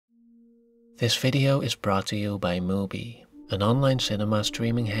This video is brought to you by Mubi, an online cinema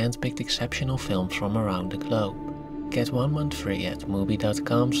streaming hand-picked exceptional films from around the globe. Get 1 month free at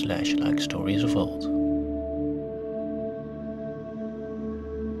mubi.com/likestoriesofold.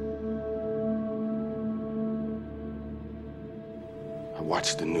 I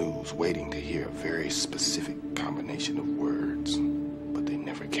watched the news waiting to hear a very specific combination of words, but they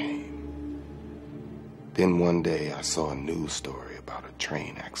never came. Then one day I saw a news story about a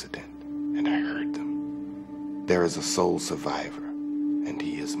train accident, and I heard them. There is a sole survivor, and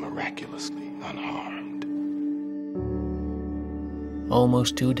he is miraculously unharmed.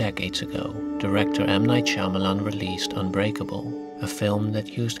 Almost 2 decades ago, director M. Night Shyamalan released Unbreakable, a film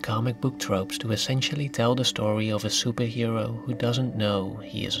that used comic book tropes to essentially tell the story of a superhero who doesn't know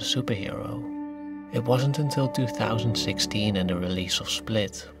he is a superhero. It wasn't until 2016 and the release of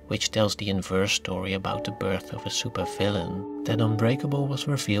Split, which tells the inverse story about the birth of a supervillain, that Unbreakable was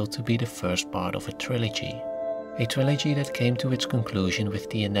revealed to be the first part of a trilogy. A trilogy that came to its conclusion with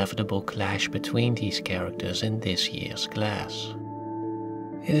the inevitable clash between these characters in this year's Glass.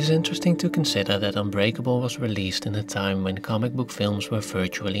 It is interesting to consider that Unbreakable was released in a time when comic book films were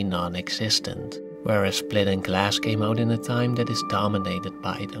virtually non-existent, whereas Split and Glass came out in a time that is dominated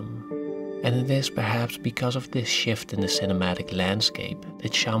by them. And it is perhaps because of this shift in the cinematic landscape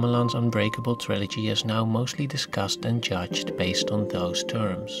that Shyamalan's Unbreakable trilogy is now mostly discussed and judged based on those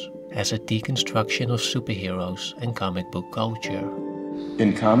terms, as a deconstruction of superheroes and comic book culture.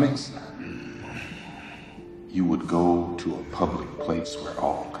 In comics, you would go to a public place where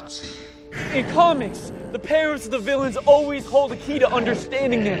all could see you. In comics, the parents of the villains always hold the key to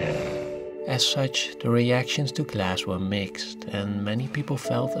understanding them. As such, the reactions to Glass were mixed, and many people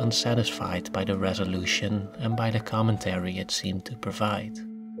felt unsatisfied by the resolution and by the commentary it seemed to provide.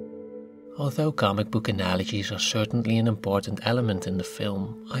 Although comic book analogies are certainly an important element in the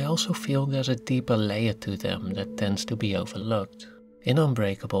film, I also feel there's a deeper layer to them that tends to be overlooked. In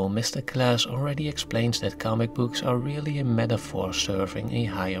Unbreakable, Mr. Glass already explains that comic books are really a metaphor serving a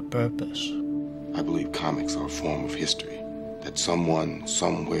higher purpose. I believe comics are a form of history that someone,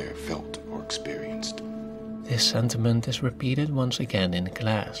 somewhere felt or experienced. This sentiment is repeated once again in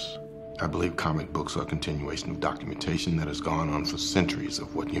Glass. I believe comic books are a continuation of documentation that has gone on for centuries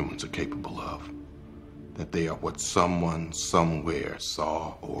of what humans are capable of. That they are what someone, somewhere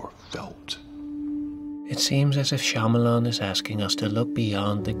saw or felt. It seems as if Shyamalan is asking us to look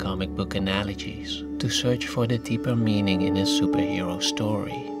beyond the comic book analogies, to search for the deeper meaning in his superhero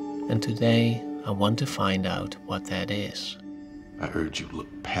story. And today, I want to find out what that is. I urge you look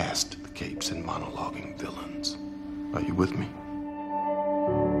past the capes and monologuing villains. Are you with me?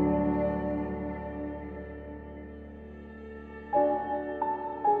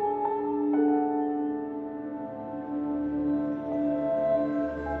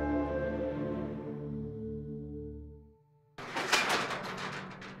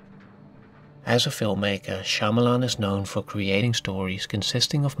 As a filmmaker, Shyamalan is known for creating stories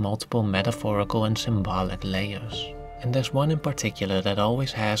consisting of multiple metaphorical and symbolic layers. And there's one in particular that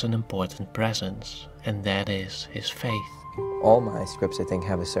always has an important presence, and that is his faith. All my scripts, I think,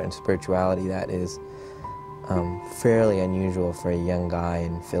 have a certain spirituality that is fairly unusual for a young guy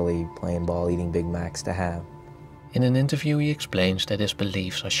in Philly playing ball, eating Big Macs to have. In an interview he explains that his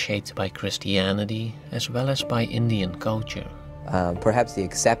beliefs are shaped by Christianity as well as by Indian culture. Perhaps the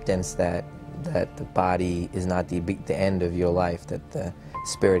acceptance that the body is not the end of your life, that the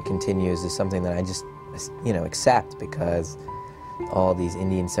spirit continues, is something that I just, accept, because all these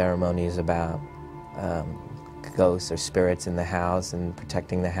Indian ceremonies about ghosts or spirits in the house and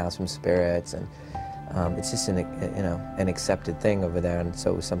protecting the house from spirits, and it's just an accepted thing over there, and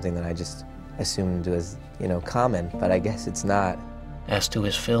so it was something that I just assumed was common, but I guess it's not. As to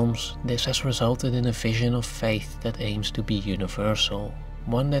his films, this has resulted in a vision of faith that aims to be universal.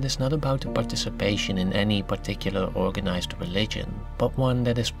 One that is not about the participation in any particular organized religion, but one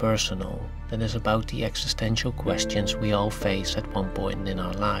that is personal, that is about the existential questions we all face at one point in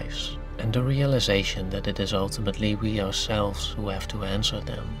our lives, and the realization that it is ultimately we ourselves who have to answer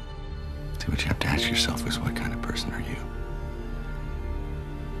them. See, what you have to ask yourself is, what kind of person are you?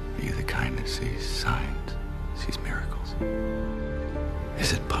 Are you the kind that sees signs, sees miracles?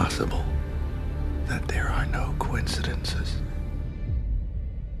 Is it possible that there are no coincidences?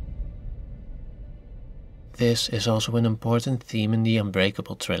 This is also an important theme in the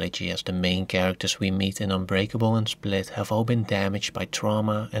Unbreakable trilogy, as the main characters we meet in Unbreakable and Split have all been damaged by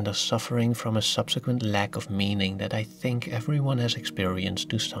trauma and are suffering from a subsequent lack of meaning that I think everyone has experienced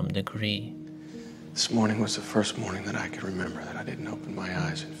to some degree. This morning was the first morning that I could remember that I didn't open my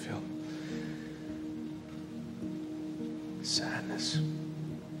eyes and feel sadness.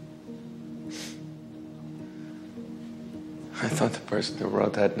 I thought the person who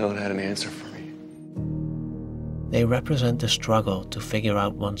wrote that note had an answer for me. They represent the struggle to figure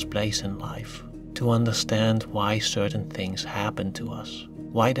out one's place in life, to understand why certain things happen to us,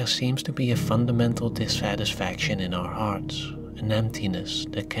 why there seems to be a fundamental dissatisfaction in our hearts, an emptiness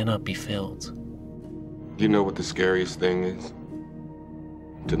that cannot be filled. You know what the scariest thing is?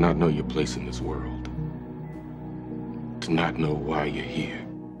 To not know your place in this world. To not know why you're here.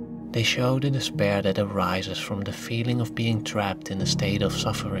 They show the despair that arises from the feeling of being trapped in a state of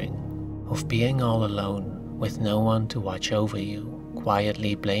suffering, of being all alone, with no one to watch over you,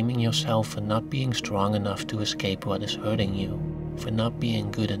 quietly blaming yourself for not being strong enough to escape what is hurting you, for not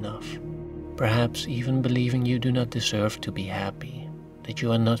being good enough. Perhaps even believing you do not deserve to be happy, that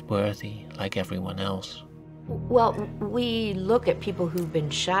you are not worthy like everyone else. Well, we look at people who've been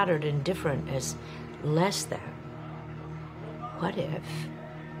shattered and different as less than. What if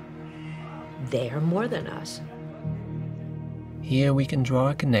they are more than us? Here we can draw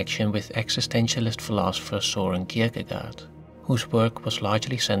a connection with existentialist philosopher Søren Kierkegaard, whose work was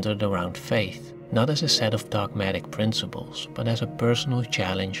largely centered around faith, not as a set of dogmatic principles, but as a personal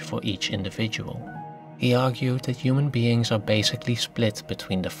challenge for each individual. He argued that human beings are basically split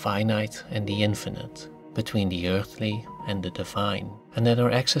between the finite and the infinite, between the earthly and the divine, and that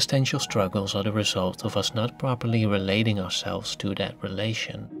our existential struggles are the result of us not properly relating ourselves to that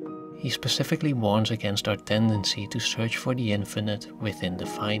relation. He specifically warns against our tendency to search for the infinite within the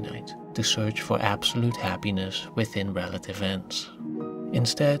finite, to search for absolute happiness within relative ends.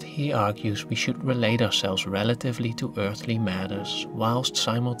 Instead, he argues we should relate ourselves relatively to earthly matters, whilst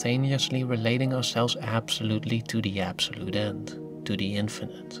simultaneously relating ourselves absolutely to the absolute end, to the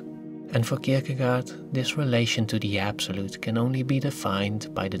infinite. And for Kierkegaard, this relation to the absolute can only be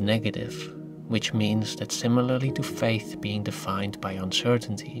defined by the negative, which means that similarly to faith being defined by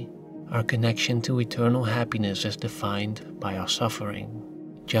uncertainty, our connection to eternal happiness is defined by our suffering.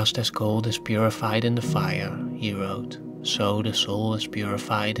 Just as gold is purified in the fire, he wrote, so the soul is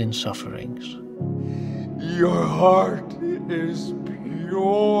purified in sufferings. Your heart is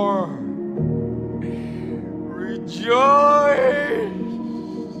pure. Rejoice!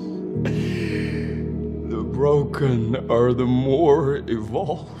 The broken are the more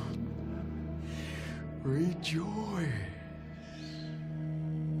evolved. Rejoice.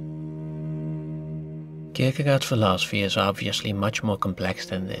 Kierkegaard's philosophy is obviously much more complex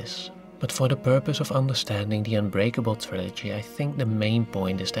than this, but for the purpose of understanding the Unbreakable trilogy, I think the main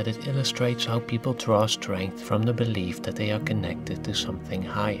point is that it illustrates how people draw strength from the belief that they are connected to something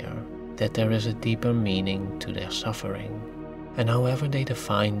higher, that there is a deeper meaning to their suffering. And however they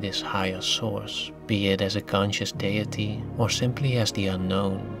define this higher source, be it as a conscious deity or simply as the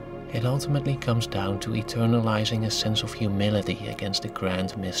unknown, it ultimately comes down to eternalizing a sense of humility against the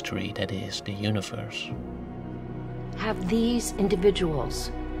grand mystery that is the universe. Have these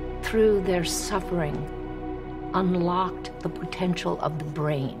individuals, through their suffering, unlocked the potential of the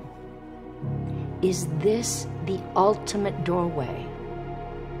brain? Is this the ultimate doorway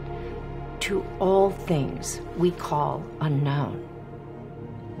to all things we call unknown?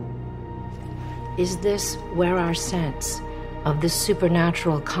 Is this where our sense of the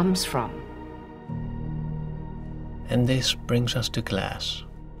supernatural comes from? And this brings us to Glass.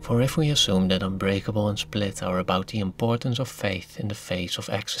 For if we assume that Unbreakable and Split are about the importance of faith in the face of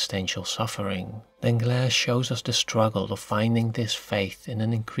existential suffering, then Glass shows us the struggle of finding this faith in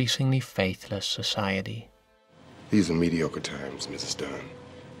an increasingly faithless society. These are mediocre times, Mrs. Dunn.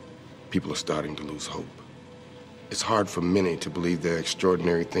 People are starting to lose hope. It's hard for many to believe there are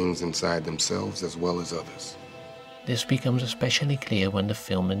extraordinary things inside themselves as well as others. This becomes especially clear when the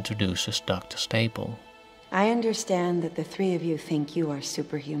film introduces Dr. Staple. I understand that the three of you think you are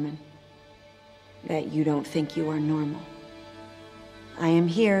superhuman, that you don't think you are normal. I am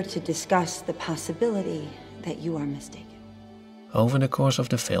here to discuss the possibility that you are mistaken. Over the course of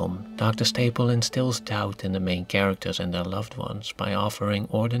the film, Dr. Staple instills doubt in the main characters and their loved ones by offering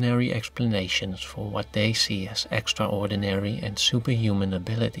ordinary explanations for what they see as extraordinary and superhuman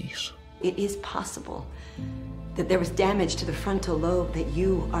abilities. It is possible that there was damage to the frontal lobe that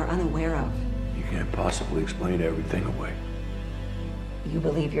you are unaware of. You can't possibly explain everything away. You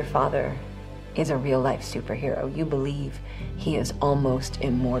believe your father is a real-life superhero. You believe he is almost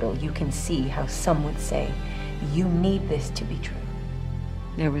immortal. You can see how some would say, you need this to be true.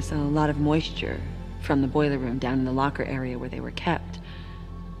 There was a lot of moisture from the boiler room down in the locker area where they were kept.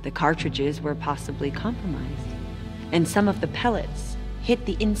 The cartridges were possibly compromised, and some of the pellets hit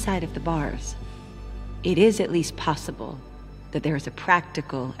the inside of the bars. It is at least possible that there is a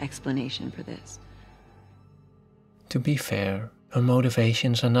practical explanation for this. To be fair, her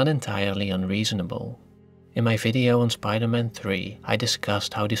motivations are not entirely unreasonable. In my video on Spider-Man 3, I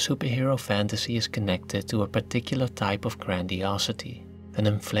discussed how the superhero fantasy is connected to a particular type of grandiosity, an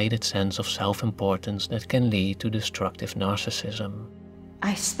inflated sense of self-importance that can lead to destructive narcissism.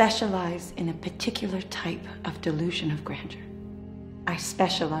 I specialize in a particular type of delusion of grandeur. I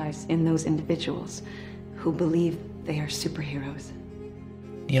specialize in those individuals who believe they are superheroes.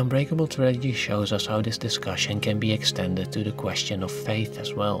 The Unbreakable trilogy shows us how this discussion can be extended to the question of faith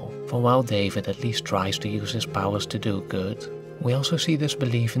as well. For while David at least tries to use his powers to do good, we also see this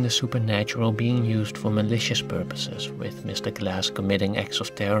belief in the supernatural being used for malicious purposes, with Mr. Glass committing acts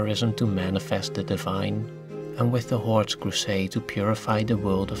of terrorism to manifest the divine, and with the Horde's crusade to purify the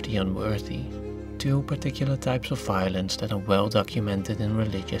world of the unworthy. Two particular types of violence that are well documented in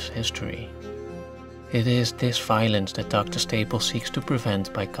religious history. It is this violence that Dr. Staple seeks to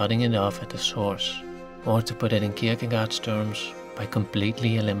prevent by cutting it off at the source, or to put it in Kierkegaard's terms, by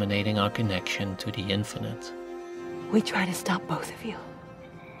completely eliminating our connection to the infinite. We try to stop both of you.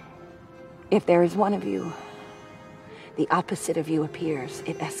 If there is one of you, the opposite of you appears,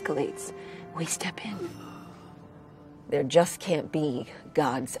 it escalates. We step in. There just can't be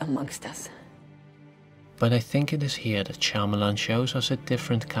gods amongst us. But I think it is here that Shyamalan shows us a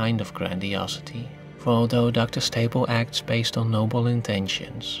different kind of grandiosity. For although Dr. Staple acts based on noble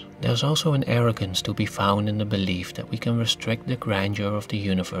intentions, there's also an arrogance to be found in the belief that we can restrict the grandeur of the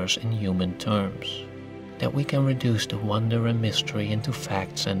universe in human terms, that we can reduce the wonder and mystery into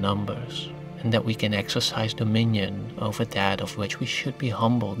facts and numbers, and that we can exercise dominion over that of which we should be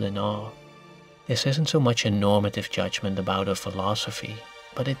humbled in awe. This isn't so much a normative judgment about her philosophy,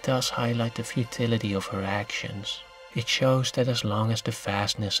 but it does highlight the futility of her actions. It shows that as long as the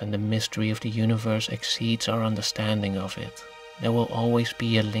vastness and the mystery of the universe exceeds our understanding of it, there will always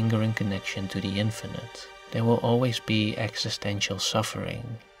be a lingering connection to the infinite. There will always be existential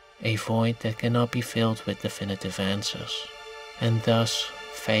suffering, a void that cannot be filled with definitive answers. And thus,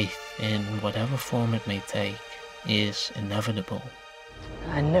 faith, in whatever form it may take, is inevitable.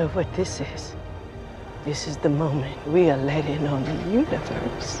 I know what this is. This is the moment we are let in on the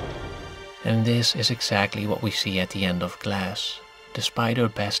universe. And this is exactly what we see at the end of Glass. Despite her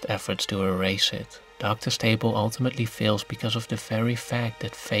best efforts to erase it, Dr. Staple ultimately fails because of the very fact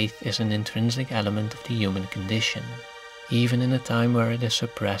that faith is an intrinsic element of the human condition. Even in a time where it is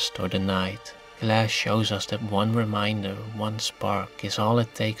suppressed or denied, Glass shows us that one reminder, one spark, is all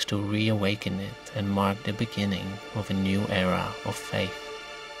it takes to reawaken it and mark the beginning of a new era of faith.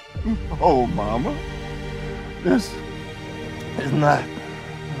 Oh, Mama, this is not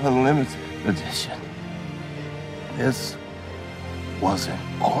a limited edition. This was an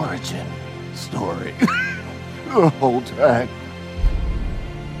origin story the whole time.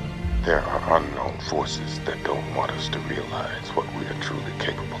 There are unknown forces that don't want us to realize what we are truly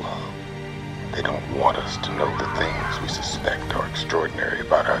capable of. They don't want us to know the things we suspect are extraordinary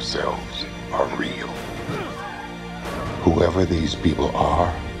about ourselves are real. Whoever these people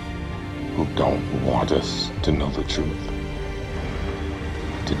are, who don't want us to know the truth,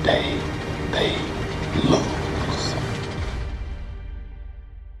 today they lose.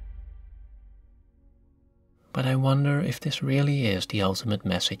 But I wonder if this really is the ultimate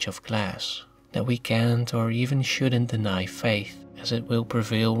message of Glass, that we can't or even shouldn't deny faith, as it will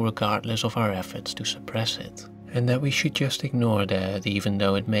prevail regardless of our efforts to suppress it, and that we should just ignore that even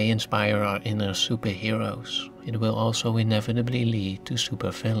though it may inspire our inner superheroes, it will also inevitably lead to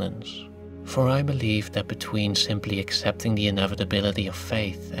supervillains. For I believe that between simply accepting the inevitability of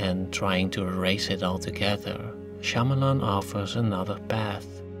faith and trying to erase it altogether, Shyamalan offers another path,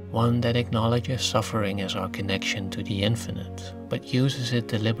 one that acknowledges suffering as our connection to the infinite, but uses it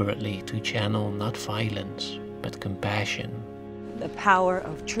deliberately to channel not violence, but compassion. The power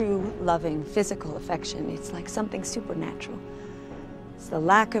of true, loving, physical affection, it's like something supernatural. It's the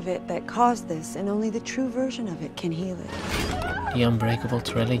lack of it that caused this, and only the true version of it can heal it. The Unbreakable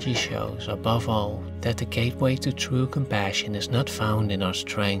trilogy shows, above all, that the gateway to true compassion is not found in our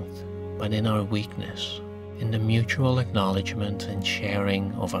strength, but in our weakness, in the mutual acknowledgement and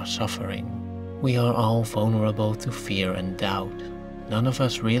sharing of our suffering. We are all vulnerable to fear and doubt. None of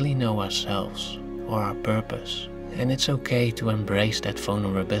us really know ourselves or our purpose, and it's okay to embrace that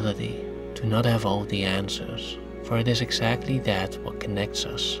vulnerability, to not have all the answers, for it is exactly that what connects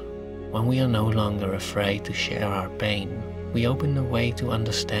us. When we are no longer afraid to share our pain, we open the way to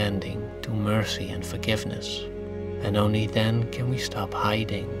understanding, to mercy and forgiveness. And only then can we stop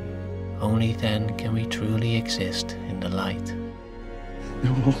hiding. Only then can we truly exist in the light.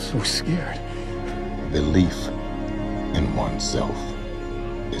 I'm all so scared. Belief in oneself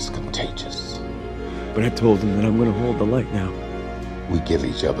is contagious. But I told him that I'm going to hold the light now. We give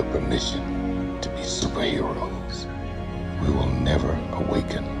each other permission to be be superheroes. We will never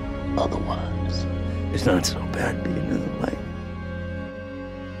awaken otherwise. It's not so bad being in the light.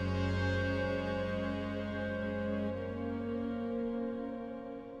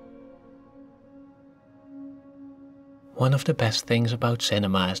 One of the best things about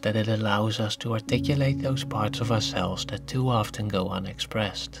cinema is that it allows us to articulate those parts of ourselves that too often go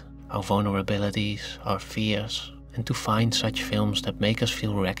unexpressed. Our vulnerabilities, our fears, and to find such films that make us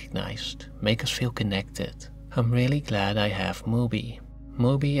feel recognized, make us feel connected. I'm really glad I have Mubi.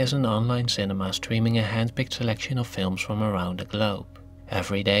 Mubi is an online cinema streaming a hand-picked selection of films from around the globe.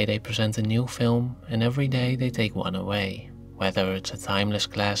 Every day they present a new film, and every day they take one away. Whether it's a timeless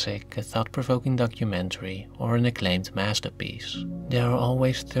classic, a thought-provoking documentary, or an acclaimed masterpiece. There are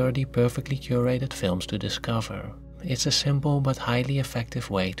always 30 perfectly curated films to discover. It's a simple but highly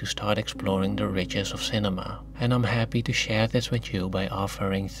effective way to start exploring the riches of cinema, and I'm happy to share this with you by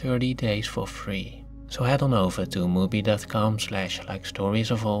offering 30 days for free. So head on over to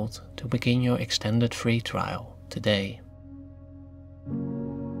mubi.com/likestoriesofold to begin your extended free trial today.